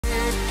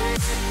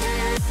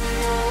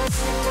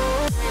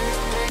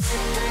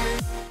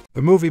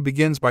The movie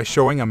begins by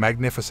showing a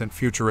magnificent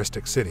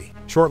futuristic city.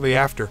 Shortly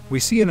after, we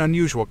see an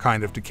unusual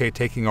kind of decay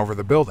taking over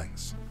the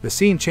buildings. The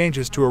scene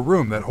changes to a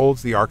room that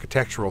holds the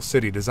architectural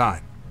city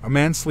design. A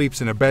man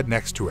sleeps in a bed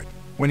next to it.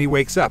 When he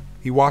wakes up,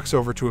 he walks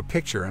over to a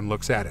picture and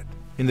looks at it.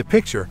 In the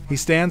picture, he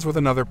stands with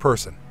another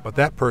person, but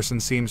that person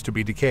seems to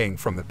be decaying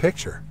from the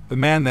picture. The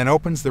man then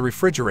opens the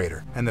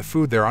refrigerator, and the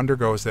food there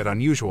undergoes that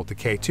unusual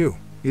decay too.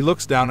 He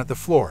looks down at the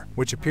floor,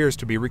 which appears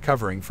to be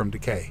recovering from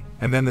decay,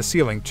 and then the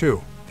ceiling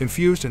too.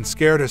 Confused and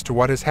scared as to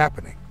what is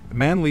happening, the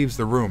man leaves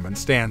the room and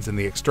stands in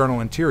the external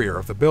interior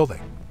of the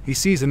building. He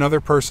sees another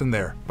person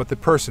there, but the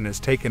person is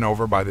taken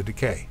over by the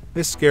decay.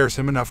 This scares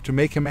him enough to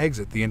make him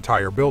exit the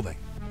entire building.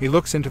 He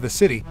looks into the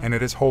city, and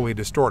it is wholly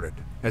distorted.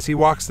 As he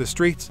walks the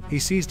streets, he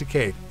sees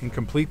decayed,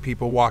 incomplete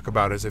people walk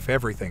about as if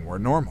everything were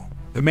normal.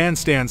 The man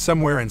stands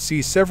somewhere and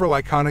sees several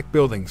iconic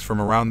buildings from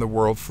around the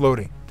world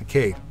floating,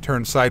 decayed,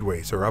 turned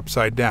sideways or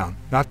upside down,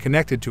 not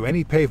connected to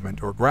any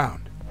pavement or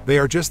ground. They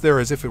are just there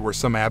as if it were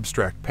some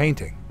abstract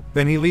painting.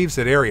 Then he leaves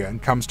that area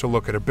and comes to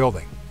look at a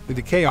building. The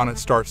decay on it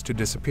starts to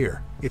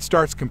disappear. It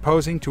starts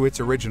composing to its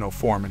original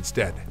form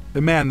instead.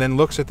 The man then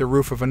looks at the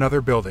roof of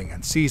another building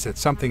and sees that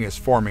something is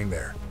forming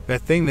there.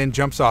 That thing then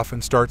jumps off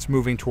and starts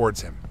moving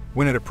towards him.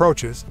 When it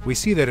approaches, we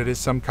see that it is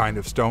some kind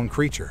of stone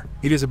creature.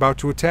 It is about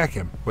to attack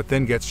him, but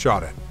then gets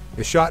shot at.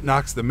 The shot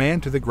knocks the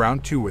man to the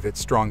ground too with its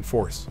strong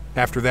force.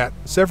 After that,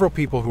 several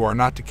people who are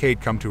not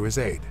decayed come to his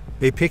aid.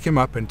 They pick him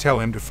up and tell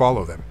him to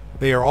follow them.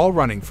 They are all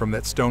running from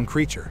that stone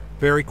creature.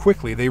 Very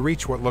quickly they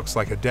reach what looks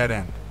like a dead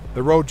end.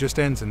 The road just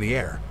ends in the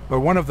air, but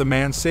one of the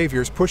man's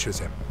saviors pushes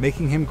him,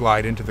 making him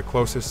glide into the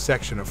closest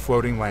section of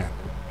floating land.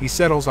 He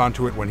settles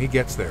onto it when he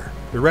gets there.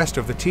 The rest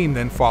of the team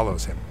then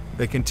follows him.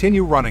 They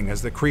continue running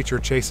as the creature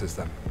chases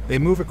them. They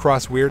move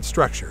across weird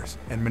structures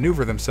and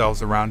maneuver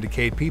themselves around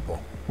decayed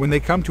people. When they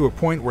come to a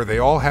point where they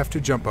all have to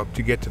jump up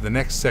to get to the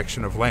next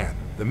section of land,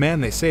 the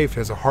man they saved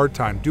has a hard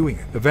time doing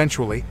it.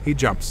 Eventually, he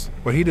jumps,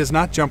 but he does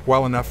not jump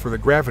well enough for the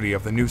gravity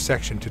of the new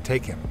section to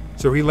take him.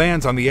 So he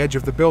lands on the edge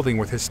of the building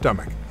with his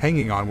stomach,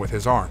 hanging on with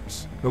his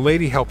arms. The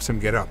lady helps him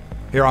get up.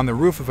 They're on the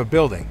roof of a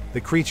building.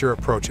 The creature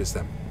approaches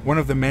them. One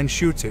of the men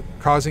shoots it,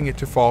 causing it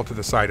to fall to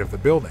the side of the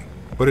building.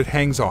 But it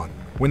hangs on.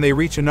 When they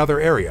reach another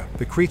area,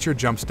 the creature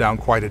jumps down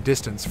quite a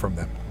distance from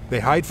them. They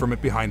hide from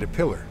it behind a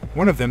pillar.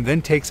 One of them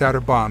then takes out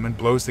a bomb and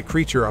blows the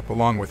creature up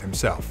along with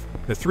himself.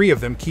 The three of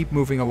them keep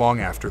moving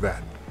along after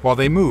that. While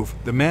they move,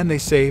 the man they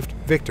saved,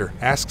 Victor,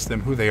 asks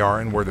them who they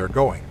are and where they're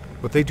going,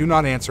 but they do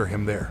not answer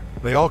him there.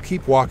 They all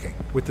keep walking,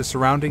 with the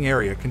surrounding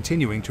area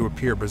continuing to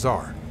appear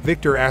bizarre.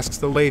 Victor asks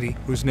the lady,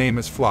 whose name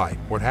is Fly,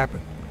 what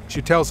happened.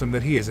 She tells him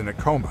that he is in a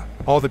coma.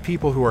 All the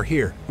people who are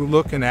here, who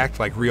look and act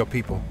like real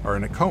people, are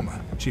in a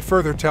coma. She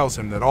further tells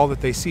him that all that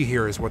they see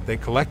here is what they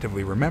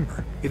collectively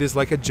remember. It is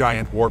like a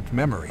giant warped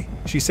memory.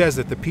 She says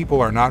that the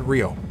people are not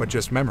real, but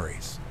just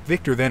memories.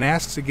 Victor then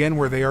asks again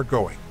where they are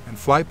going, and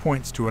Fly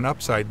points to an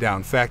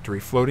upside-down factory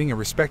floating a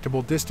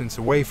respectable distance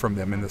away from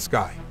them in the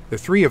sky. The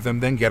three of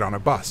them then get on a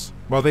bus.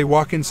 While they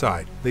walk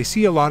inside, they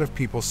see a lot of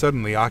people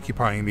suddenly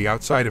occupying the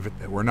outside of it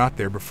that were not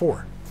there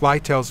before. Fly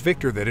tells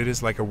Victor that it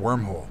is like a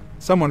wormhole.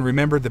 Someone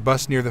remembered the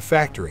bus near the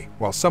factory,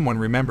 while someone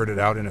remembered it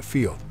out in a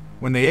field.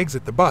 When they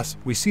exit the bus,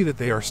 we see that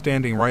they are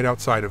standing right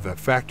outside of that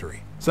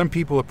factory. Some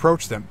people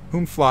approach them,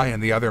 whom Fly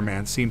and the other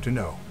man seem to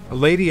know. A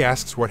lady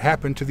asks what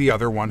happened to the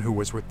other one who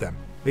was with them.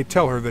 They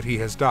tell her that he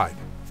has died.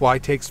 Fly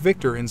takes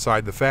Victor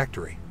inside the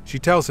factory. She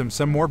tells him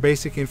some more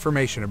basic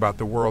information about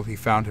the world he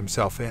found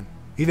himself in.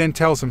 He then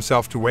tells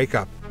himself to wake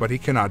up, but he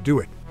cannot do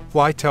it.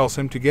 Fly tells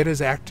him to get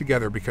his act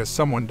together because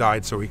someone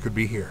died so he could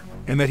be here,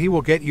 and that he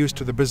will get used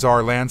to the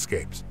bizarre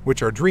landscapes,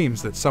 which are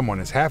dreams that someone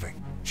is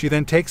having. She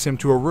then takes him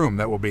to a room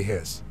that will be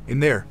his. In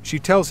there, she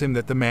tells him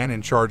that the man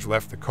in charge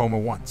left the coma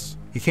once.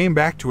 He came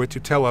back to it to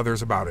tell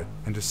others about it,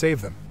 and to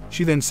save them.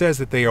 She then says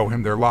that they owe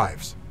him their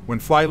lives. When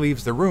Fly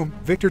leaves the room,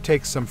 Victor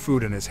takes some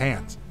food in his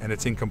hands, and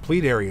its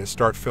incomplete areas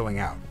start filling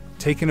out.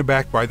 Taken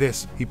aback by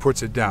this, he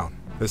puts it down.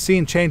 The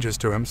scene changes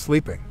to him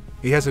sleeping.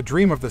 He has a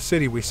dream of the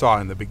city we saw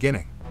in the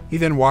beginning. He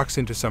then walks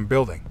into some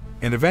building,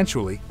 and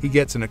eventually, he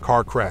gets in a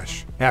car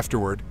crash.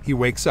 Afterward, he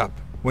wakes up.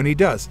 When he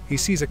does, he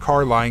sees a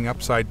car lying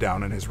upside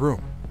down in his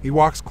room. He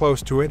walks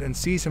close to it and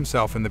sees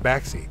himself in the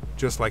backseat,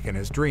 just like in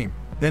his dream.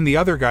 Then the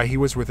other guy he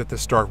was with at the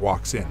start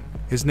walks in.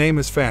 His name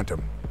is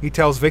Phantom. He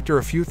tells Victor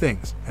a few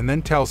things, and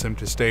then tells him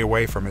to stay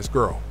away from his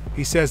girl.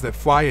 He says that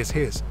Fly is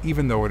his,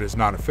 even though it is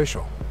not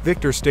official.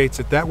 Victor states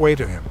it that way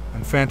to him,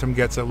 and Phantom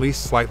gets at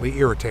least slightly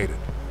irritated.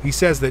 He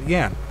says that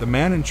Yan, the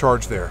man in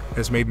charge there,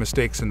 has made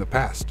mistakes in the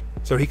past,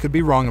 so he could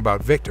be wrong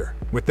about Victor.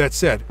 With that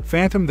said,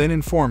 Phantom then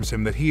informs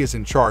him that he is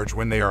in charge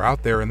when they are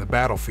out there in the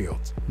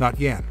battlefields, not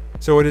Yan.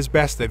 So it is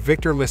best that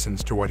Victor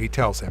listens to what he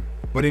tells him.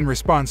 But in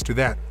response to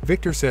that,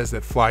 Victor says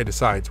that Fly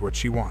decides what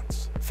she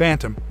wants.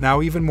 Phantom,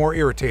 now even more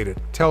irritated,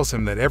 tells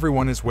him that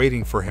everyone is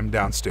waiting for him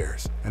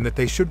downstairs, and that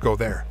they should go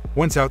there.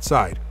 Once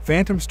outside,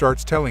 Phantom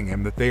starts telling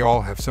him that they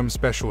all have some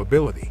special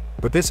ability,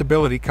 but this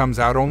ability comes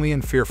out only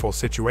in fearful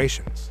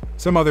situations.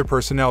 Some other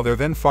personnel there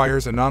then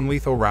fires a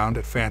non-lethal round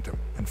at Phantom,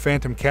 and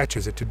Phantom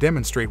catches it to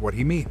demonstrate what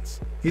he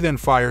means. He then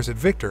fires at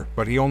Victor,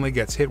 but he only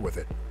gets hit with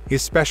it.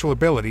 His special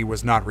ability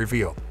was not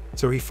revealed,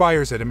 so he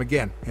fires at him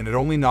again, and it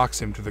only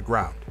knocks him to the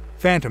ground.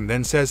 Phantom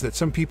then says that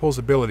some people's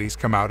abilities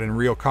come out in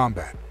real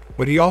combat,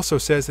 but he also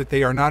says that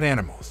they are not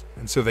animals,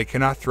 and so they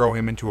cannot throw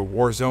him into a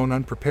war zone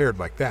unprepared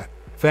like that.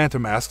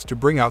 Phantom asks to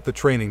bring out the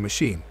training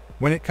machine.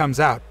 When it comes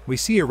out, we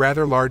see a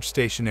rather large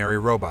stationary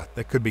robot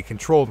that could be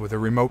controlled with a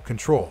remote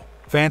control.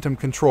 Phantom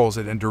controls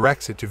it and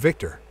directs it to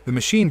Victor. The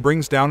machine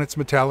brings down its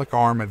metallic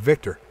arm at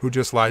Victor, who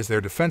just lies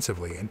there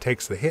defensively and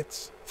takes the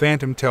hits.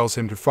 Phantom tells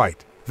him to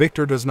fight.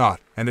 Victor does not,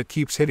 and it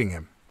keeps hitting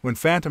him. When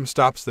Phantom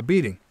stops the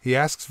beating, he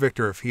asks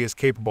Victor if he is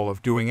capable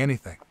of doing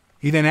anything.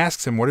 He then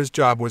asks him what his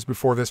job was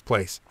before this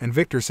place, and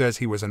Victor says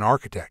he was an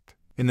architect.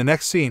 In the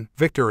next scene,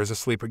 Victor is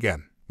asleep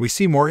again. We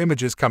see more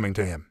images coming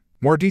to him.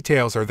 More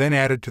details are then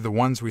added to the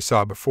ones we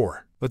saw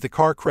before, but the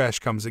car crash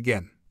comes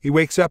again. He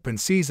wakes up and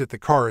sees that the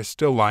car is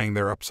still lying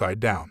there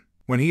upside down.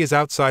 When he is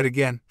outside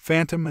again,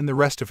 Phantom and the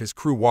rest of his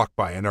crew walk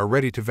by and are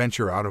ready to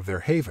venture out of their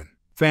haven.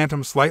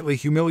 Phantom slightly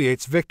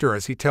humiliates Victor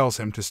as he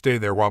tells him to stay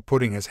there while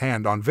putting his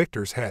hand on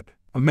Victor's head.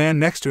 A man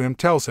next to him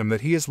tells him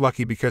that he is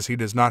lucky because he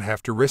does not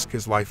have to risk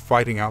his life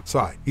fighting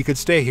outside. He could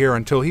stay here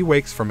until he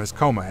wakes from his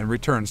coma and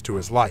returns to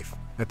his life.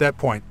 At that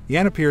point,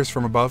 Yan appears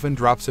from above and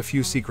drops a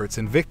few secrets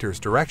in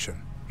Victor's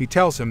direction. He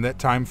tells him that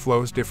time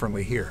flows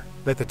differently here,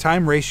 that the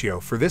time ratio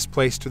for this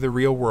place to the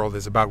real world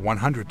is about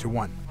 100 to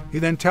 1. He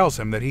then tells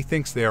him that he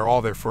thinks they are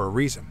all there for a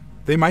reason.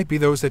 They might be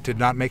those that did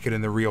not make it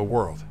in the real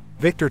world.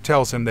 Victor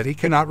tells him that he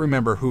cannot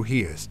remember who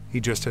he is, he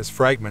just has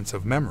fragments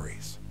of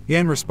memories.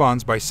 Yan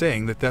responds by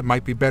saying that that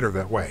might be better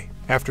that way.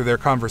 After their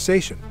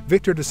conversation,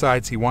 Victor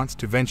decides he wants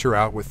to venture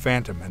out with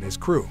Phantom and his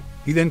crew.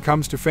 He then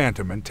comes to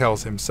Phantom and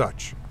tells him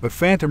such, but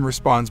Phantom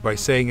responds by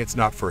saying it's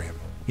not for him.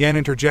 Yan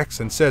interjects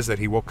and says that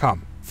he will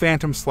come.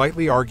 Phantom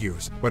slightly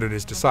argues, but it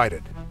is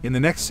decided. In the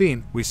next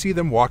scene, we see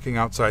them walking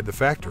outside the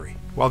factory.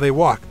 While they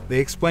walk, they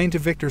explain to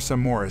Victor some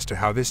more as to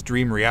how this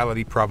dream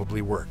reality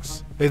probably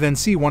works. They then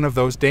see one of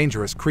those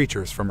dangerous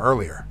creatures from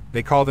earlier.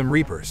 They call them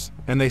Reapers,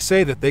 and they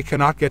say that they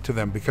cannot get to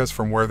them because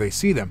from where they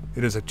see them,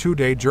 it is a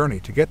 2-day journey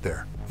to get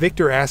there.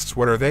 Victor asks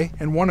what are they,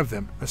 and one of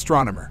them,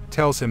 Astronomer,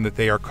 tells him that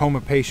they are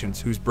coma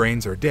patients whose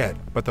brains are dead,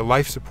 but the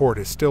life support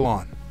is still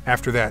on.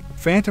 After that,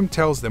 Phantom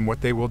tells them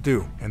what they will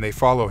do, and they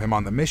follow him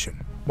on the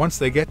mission. Once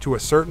they get to a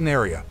certain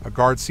area, a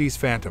guard sees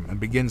Phantom and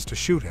begins to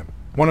shoot him.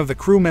 One of the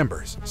crew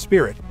members,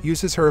 Spirit,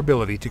 uses her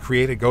ability to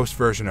create a ghost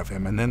version of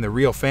him, and then the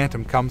real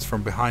Phantom comes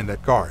from behind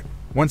that guard.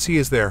 Once he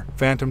is there,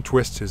 Phantom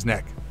twists his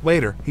neck.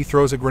 Later, he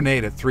throws a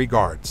grenade at 3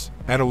 guards.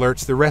 That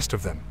alerts the rest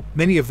of them.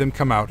 Many of them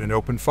come out and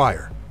open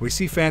fire. We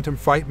see Phantom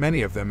fight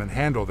many of them and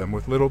handle them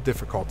with little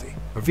difficulty.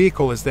 A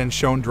vehicle is then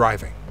shown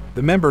driving.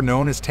 The member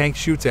known as Tank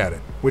shoots at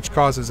it, which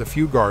causes a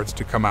few guards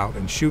to come out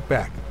and shoot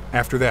back.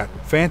 After that,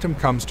 Phantom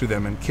comes to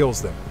them and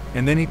kills them,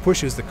 and then he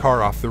pushes the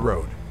car off the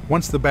road.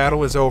 Once the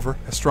battle is over,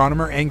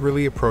 Astronomer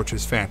angrily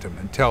approaches Phantom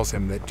and tells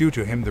him that due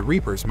to him the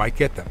Reapers might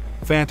get them.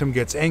 Phantom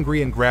gets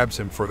angry and grabs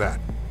him for that.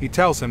 He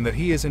tells him that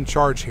he is in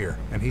charge here,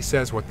 and he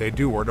says what they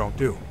do or don't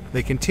do.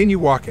 They continue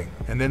walking,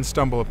 and then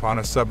stumble upon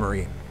a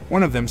submarine.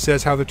 One of them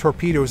says how the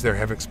torpedoes there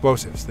have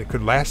explosives that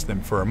could last them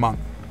for a month.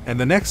 And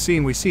the next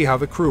scene we see how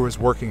the crew is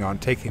working on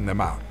taking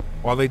them out.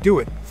 While they do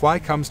it, Fly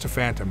comes to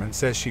Phantom and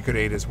says she could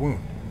aid his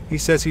wound. He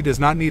says he does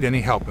not need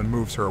any help and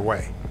moves her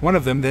away. One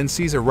of them then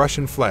sees a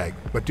Russian flag,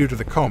 but due to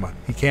the coma,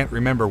 he can't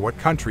remember what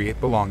country it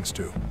belongs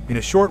to. In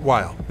a short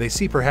while, they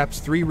see perhaps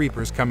 3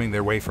 Reapers coming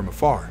their way from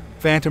afar.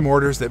 Phantom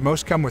orders that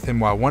most come with him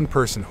while one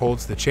person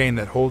holds the chain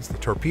that holds the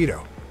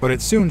torpedo, but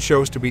it soon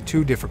shows to be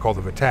too difficult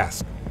of a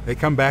task. They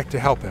come back to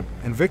help him,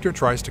 and Victor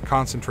tries to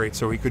concentrate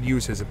so he could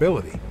use his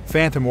ability.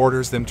 Phantom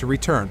orders them to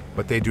return,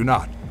 but they do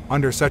not.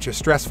 Under such a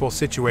stressful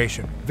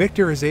situation,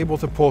 Victor is able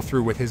to pull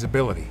through with his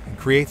ability and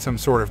create some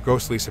sort of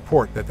ghostly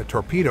support that the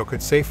torpedo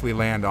could safely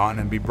land on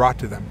and be brought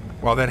to them.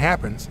 While that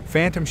happens,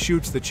 Phantom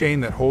shoots the chain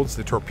that holds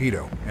the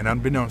torpedo, and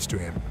unbeknownst to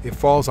him, it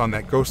falls on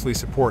that ghostly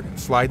support and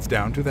slides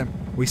down to them.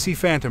 We see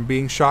Phantom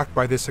being shocked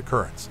by this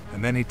occurrence,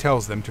 and then he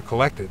tells them to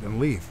collect it and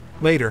leave.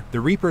 Later,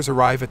 the Reapers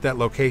arrive at that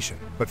location,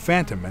 but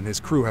Phantom and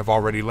his crew have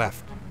already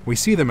left. We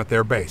see them at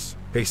their base.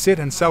 They sit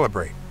and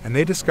celebrate, and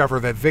they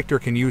discover that Victor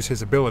can use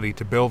his ability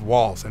to build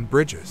walls and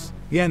bridges.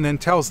 Yan then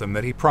tells them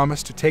that he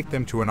promised to take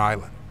them to an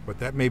island, but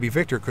that maybe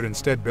Victor could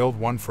instead build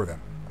one for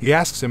them. He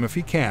asks him if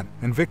he can,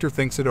 and Victor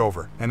thinks it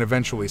over, and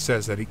eventually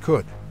says that he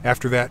could.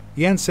 After that,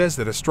 Yan says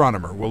that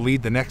Astronomer will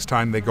lead the next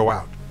time they go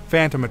out.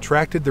 Phantom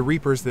attracted the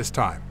Reapers this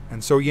time,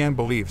 and so Yan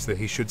believes that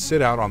he should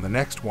sit out on the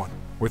next one.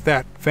 With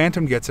that,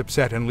 Phantom gets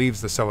upset and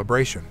leaves the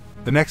celebration.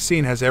 The next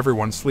scene has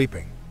everyone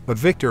sleeping, but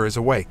Victor is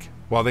awake.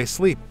 While they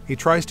sleep, he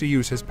tries to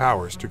use his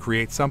powers to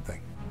create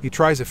something. He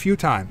tries a few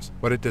times,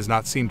 but it does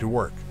not seem to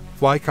work.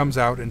 Fly comes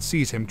out and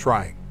sees him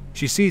trying.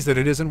 She sees that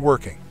it isn't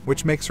working,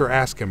 which makes her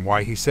ask him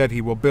why he said he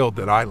will build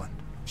that island.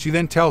 She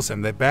then tells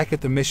him that back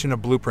at the mission a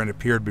blueprint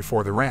appeared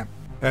before the ramp.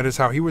 That is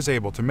how he was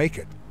able to make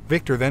it.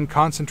 Victor then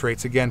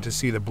concentrates again to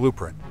see the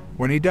blueprint.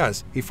 When he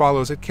does, he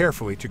follows it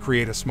carefully to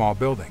create a small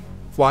building.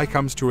 Fly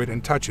comes to it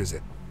and touches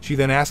it. She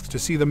then asks to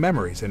see the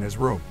memories in his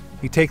room.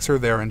 He takes her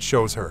there and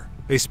shows her.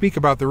 They speak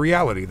about the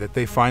reality that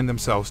they find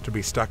themselves to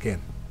be stuck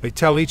in. They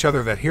tell each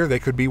other that here they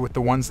could be with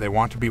the ones they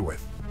want to be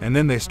with. And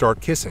then they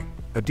start kissing.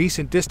 A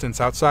decent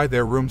distance outside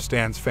their room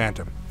stands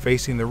Phantom,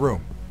 facing the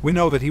room. We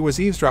know that he was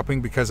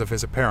eavesdropping because of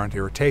his apparent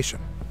irritation.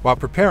 While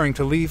preparing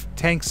to leave,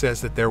 Tank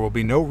says that there will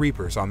be no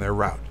Reapers on their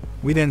route.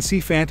 We then see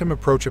Phantom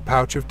approach a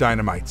pouch of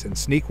dynamites and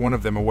sneak one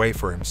of them away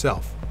for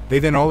himself. They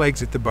then all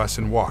exit the bus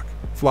and walk.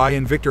 Fly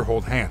and Victor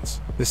hold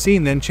hands. The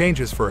scene then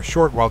changes for a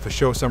short while to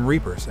show some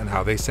Reapers and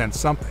how they sense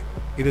something.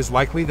 It is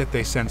likely that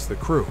they sense the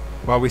crew.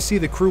 While we see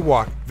the crew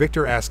walk,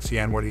 Victor asks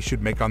Yan what he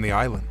should make on the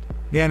island.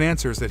 Yan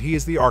answers that he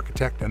is the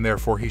architect and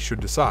therefore he should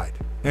decide.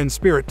 Then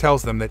Spirit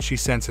tells them that she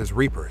senses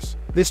Reapers.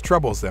 This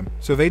troubles them,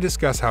 so they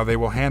discuss how they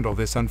will handle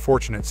this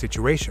unfortunate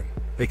situation.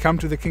 They come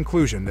to the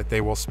conclusion that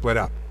they will split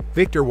up.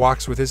 Victor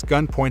walks with his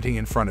gun pointing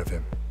in front of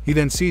him. He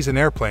then sees an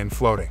airplane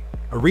floating.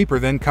 A Reaper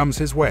then comes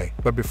his way,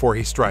 but before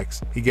he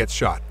strikes, he gets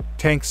shot.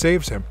 Tank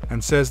saves him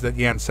and says that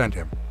Yan sent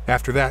him.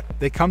 After that,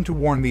 they come to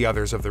warn the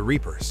others of the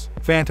Reapers.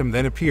 Phantom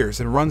then appears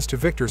and runs to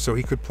Victor so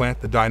he could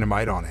plant the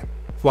dynamite on him.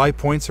 Fly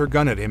points her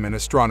gun at him and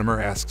Astronomer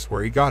asks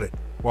where he got it.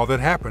 While that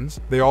happens,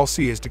 they all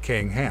see his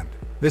decaying hand.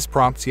 This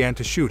prompts Yan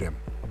to shoot him.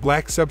 A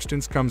black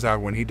substance comes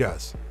out when he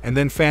does, and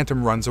then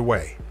Phantom runs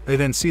away. They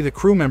then see the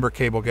crew member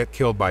Cable get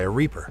killed by a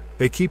Reaper.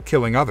 They keep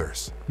killing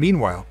others.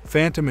 Meanwhile,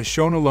 Phantom is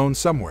shown alone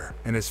somewhere,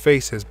 and his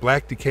face has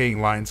black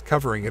decaying lines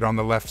covering it on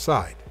the left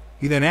side.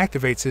 He then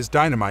activates his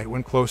dynamite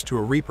when close to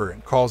a Reaper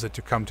and calls it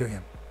to come to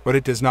him. But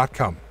it does not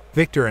come.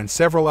 Victor and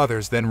several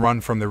others then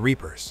run from the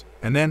Reapers.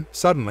 And then,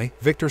 suddenly,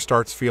 Victor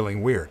starts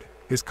feeling weird.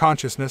 His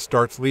consciousness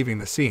starts leaving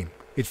the scene.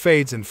 It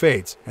fades,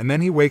 and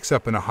then he wakes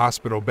up in a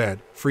hospital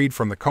bed, freed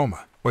from the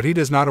coma. But he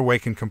does not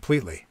awaken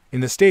completely.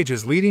 In the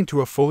stages leading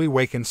to a fully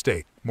wakened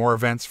state, more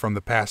events from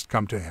the past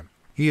come to him.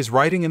 He is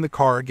riding in the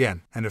car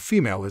again, and a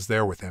female is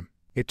there with him.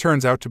 It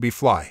turns out to be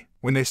Fly.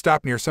 When they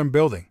stop near some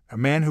building, a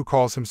man who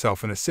calls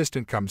himself an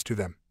assistant comes to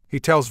them. He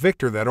tells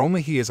Victor that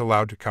only he is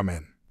allowed to come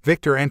in.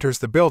 Victor enters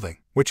the building,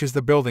 which is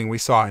the building we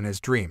saw in his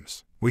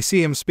dreams. We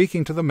see him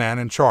speaking to the man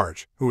in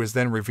charge, who is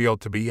then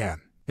revealed to be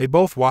Yan. They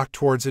both walk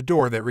towards a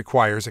door that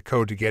requires a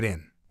code to get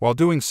in. While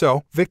doing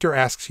so, Victor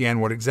asks Yan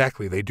what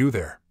exactly they do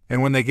there.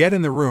 And when they get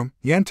in the room,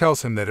 Yan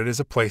tells him that it is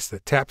a place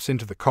that taps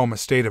into the coma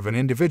state of an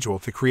individual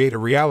to create a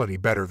reality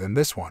better than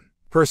this one.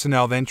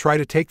 Personnel then try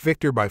to take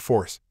Victor by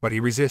force, but he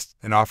resists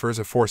and offers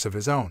a force of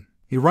his own.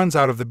 He runs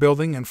out of the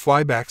building and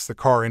Fly backs the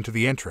car into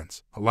the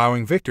entrance,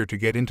 allowing Victor to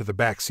get into the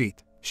back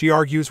seat. She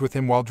argues with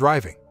him while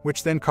driving,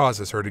 which then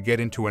causes her to get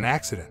into an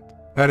accident.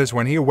 That is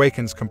when he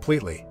awakens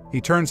completely. He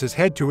turns his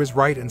head to his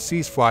right and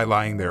sees Fly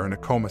lying there in a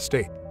coma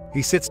state.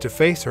 He sits to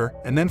face her,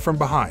 and then from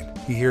behind,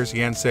 he hears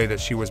Yan say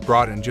that she was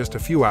brought in just a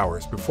few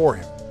hours before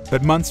him.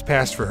 That months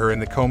passed for her in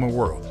the coma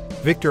world.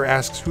 Victor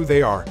asks who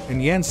they are,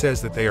 and Yan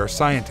says that they are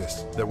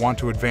scientists that want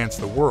to advance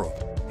the world.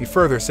 He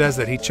further says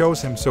that he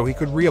chose him so he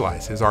could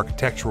realize his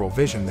architectural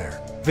vision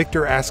there.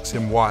 Victor asks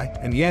him why,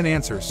 and Yan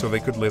answers so they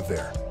could live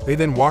there. They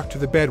then walk to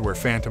the bed where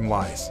Phantom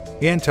lies.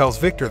 Yan tells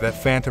Victor that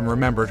Phantom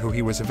remembered who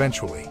he was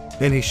eventually.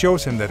 Then he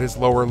shows him that his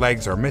lower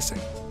legs are missing.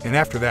 And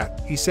after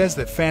that, he says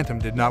that Phantom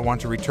did not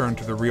want to return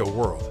to the real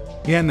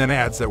world. Yan then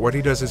adds that what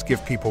he does is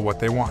give people what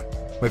they want.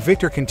 But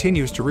Victor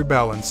continues to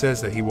rebel and says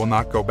that he will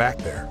not go back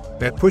there.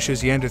 That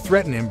pushes Yan to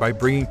threaten him by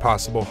bringing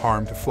possible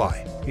harm to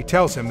Fly. He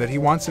tells him that he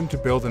wants him to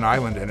build an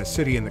island and a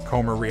city in the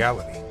coma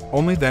reality.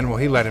 Only then will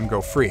he let him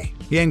go free.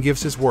 Yan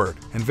gives his word,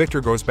 and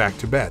Victor goes back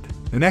to bed.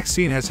 The next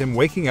scene has him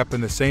waking up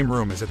in the same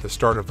room as at the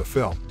start of the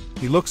film.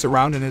 He looks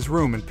around in his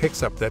room and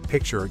picks up that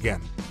picture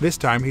again. This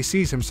time he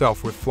sees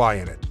himself with Fly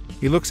in it.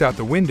 He looks out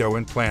the window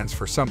and plans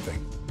for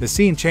something. The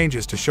scene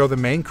changes to show the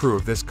main crew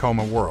of this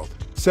coma world.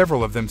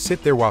 Several of them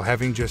sit there while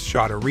having just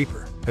shot a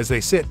Reaper. As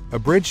they sit, a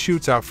bridge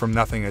shoots out from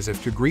nothing as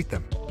if to greet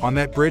them. On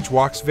that bridge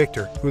walks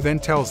Victor, who then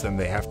tells them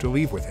they have to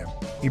leave with him.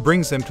 He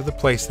brings them to the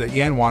place that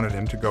Yan wanted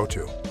him to go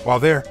to. While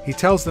there, he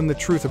tells them the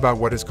truth about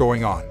what is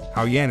going on,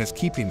 how Yan is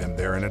keeping them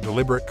there in a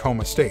deliberate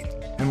coma state.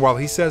 And while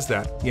he says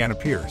that, Yan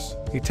appears.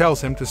 He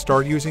tells him to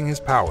start using his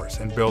powers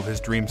and build his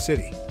dream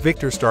city.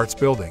 Victor starts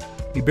building.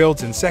 He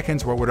builds in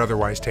seconds what would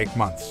otherwise take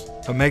months.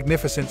 A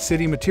magnificent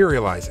city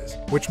materializes,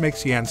 which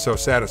makes Yan so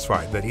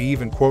satisfied that he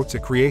even quotes a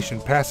creation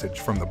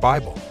passage from the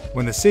Bible.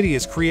 When the city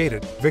is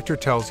created, Victor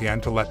tells Yan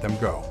to let them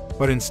go.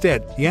 But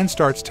instead, Yan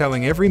starts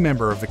telling every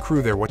member of the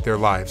crew there what their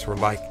lives were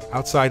like,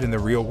 outside in the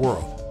real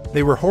world.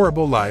 They were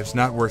horrible lives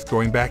not worth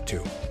going back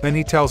to. Then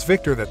he tells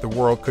Victor that the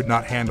world could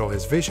not handle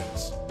his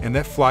visions, and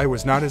that Fly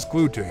was not as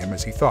glued to him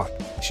as he thought.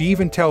 She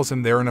even tells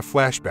him there in a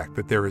flashback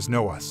that there is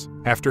no us.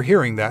 After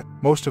hearing that,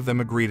 most of them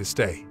agree to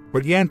stay.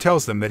 But Yan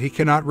tells them that he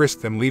cannot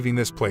risk them leaving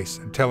this place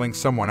and telling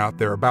someone out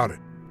there about it.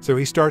 So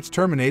he starts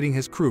terminating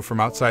his crew from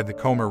outside the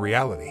coma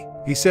reality.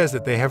 He says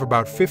that they have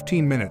about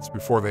 15 minutes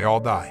before they all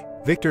die.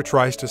 Victor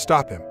tries to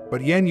stop him,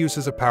 but Yan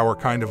uses a power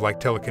kind of like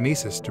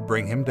telekinesis to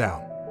bring him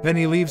down. Then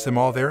he leaves them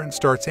all there and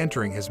starts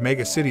entering his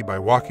mega city by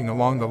walking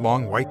along the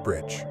long white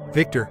bridge.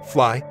 Victor,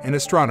 Fly, and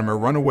Astronomer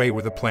run away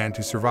with a plan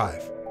to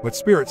survive. but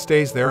Spirit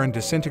stays there and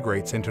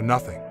disintegrates into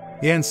nothing.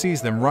 Yan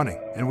sees them running,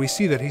 and we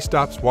see that he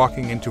stops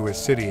walking into his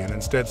city and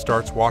instead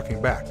starts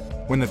walking back.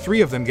 When the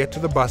three of them get to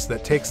the bus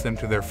that takes them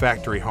to their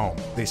factory home,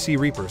 they see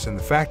Reapers in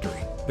the factory.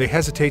 They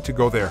hesitate to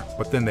go there,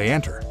 but then they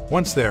enter.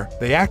 Once there,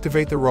 they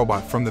activate the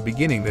robot from the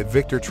beginning that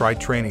Victor tried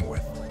training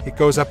with. It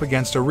goes up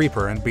against a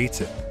Reaper and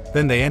beats it.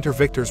 Then they enter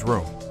Victor's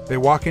room. They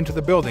walk into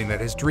the building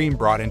that his dream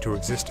brought into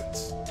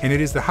existence, and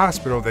it is the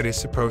hospital that is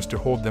supposed to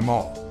hold them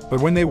all.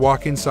 But when they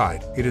walk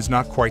inside, it is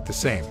not quite the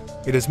same.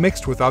 It is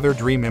mixed with other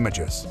dream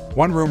images.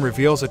 One room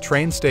reveals a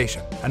train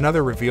station,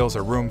 another reveals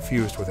a room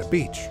fused with a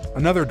beach.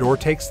 Another door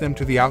takes them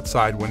to the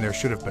outside when there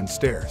should have been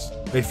stairs.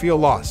 They feel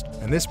lost,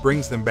 and this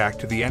brings them back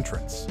to the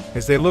entrance.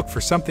 As they look for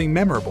something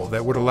memorable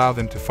that would allow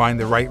them to find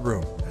the right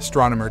room,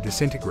 Astronomer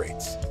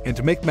disintegrates. And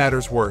to make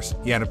matters worse,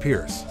 Yan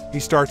appears. He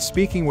starts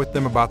speaking with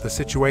them about the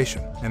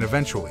situation, and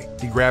eventually,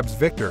 he grabs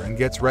Victor and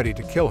gets ready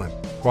to kill him.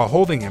 While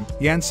holding him,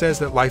 Yan says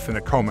that life in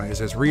a coma is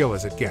as real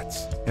as it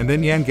gets. And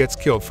then Yan gets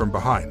killed from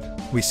behind.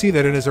 We see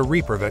that it is a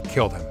Reaper that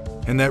killed him,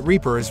 and that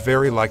Reaper is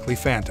very likely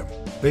Phantom.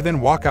 They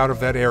then walk out of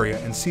that area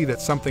and see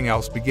that something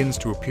else begins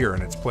to appear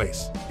in its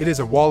place. It is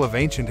a wall of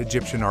ancient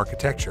Egyptian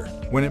architecture.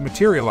 When it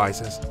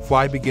materializes,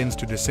 Fly begins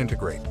to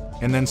disintegrate.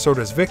 And then so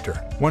does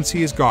Victor. Once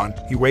he is gone,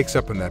 he wakes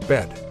up in that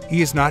bed.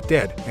 He is not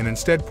dead, and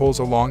instead pulls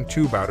a long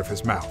tube out of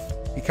his mouth.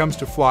 He comes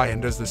to Fly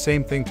and does the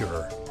same thing to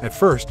her. At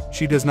first,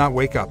 she does not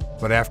wake up,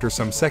 but after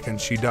some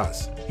seconds she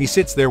does. He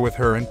sits there with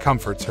her and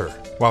comforts her.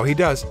 While he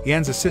does,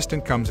 Yan's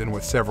assistant comes in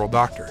with several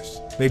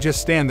doctors. They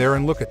just stand there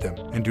and look at them,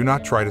 and do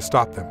not try to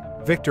stop them.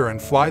 Victor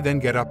and Fly then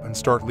get up and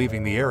start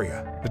leaving the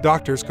area. The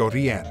doctors go to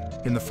Yan.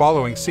 In the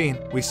following scene,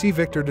 we see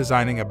Victor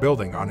designing a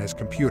building on his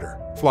computer.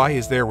 Fly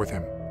is there with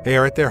him. They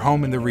are at their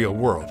home in the real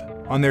world.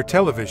 On their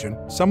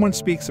television, someone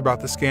speaks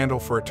about the scandal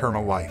for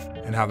Eternal Life,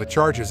 and how the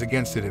charges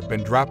against it have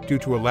been dropped due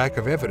to a lack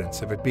of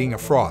evidence of it being a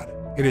fraud.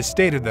 It is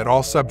stated that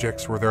all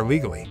subjects were there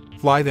legally.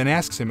 Fly then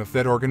asks him if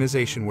that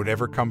organization would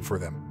ever come for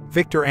them.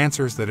 Victor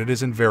answers that it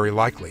isn't very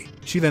likely.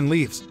 She then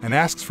leaves and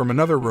asks from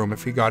another room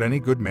if he got any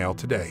good mail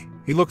today.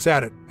 He looks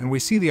at it, and we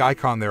see the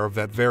icon there of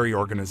that very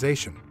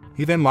organization.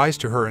 He then lies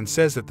to her and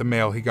says that the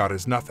mail he got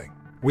is nothing.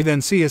 We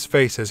then see his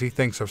face as he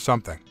thinks of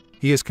something.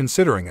 He is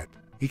considering it.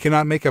 He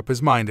cannot make up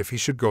his mind if he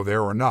should go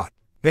there or not.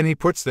 Then he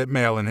puts that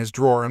mail in his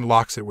drawer and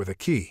locks it with a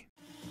key.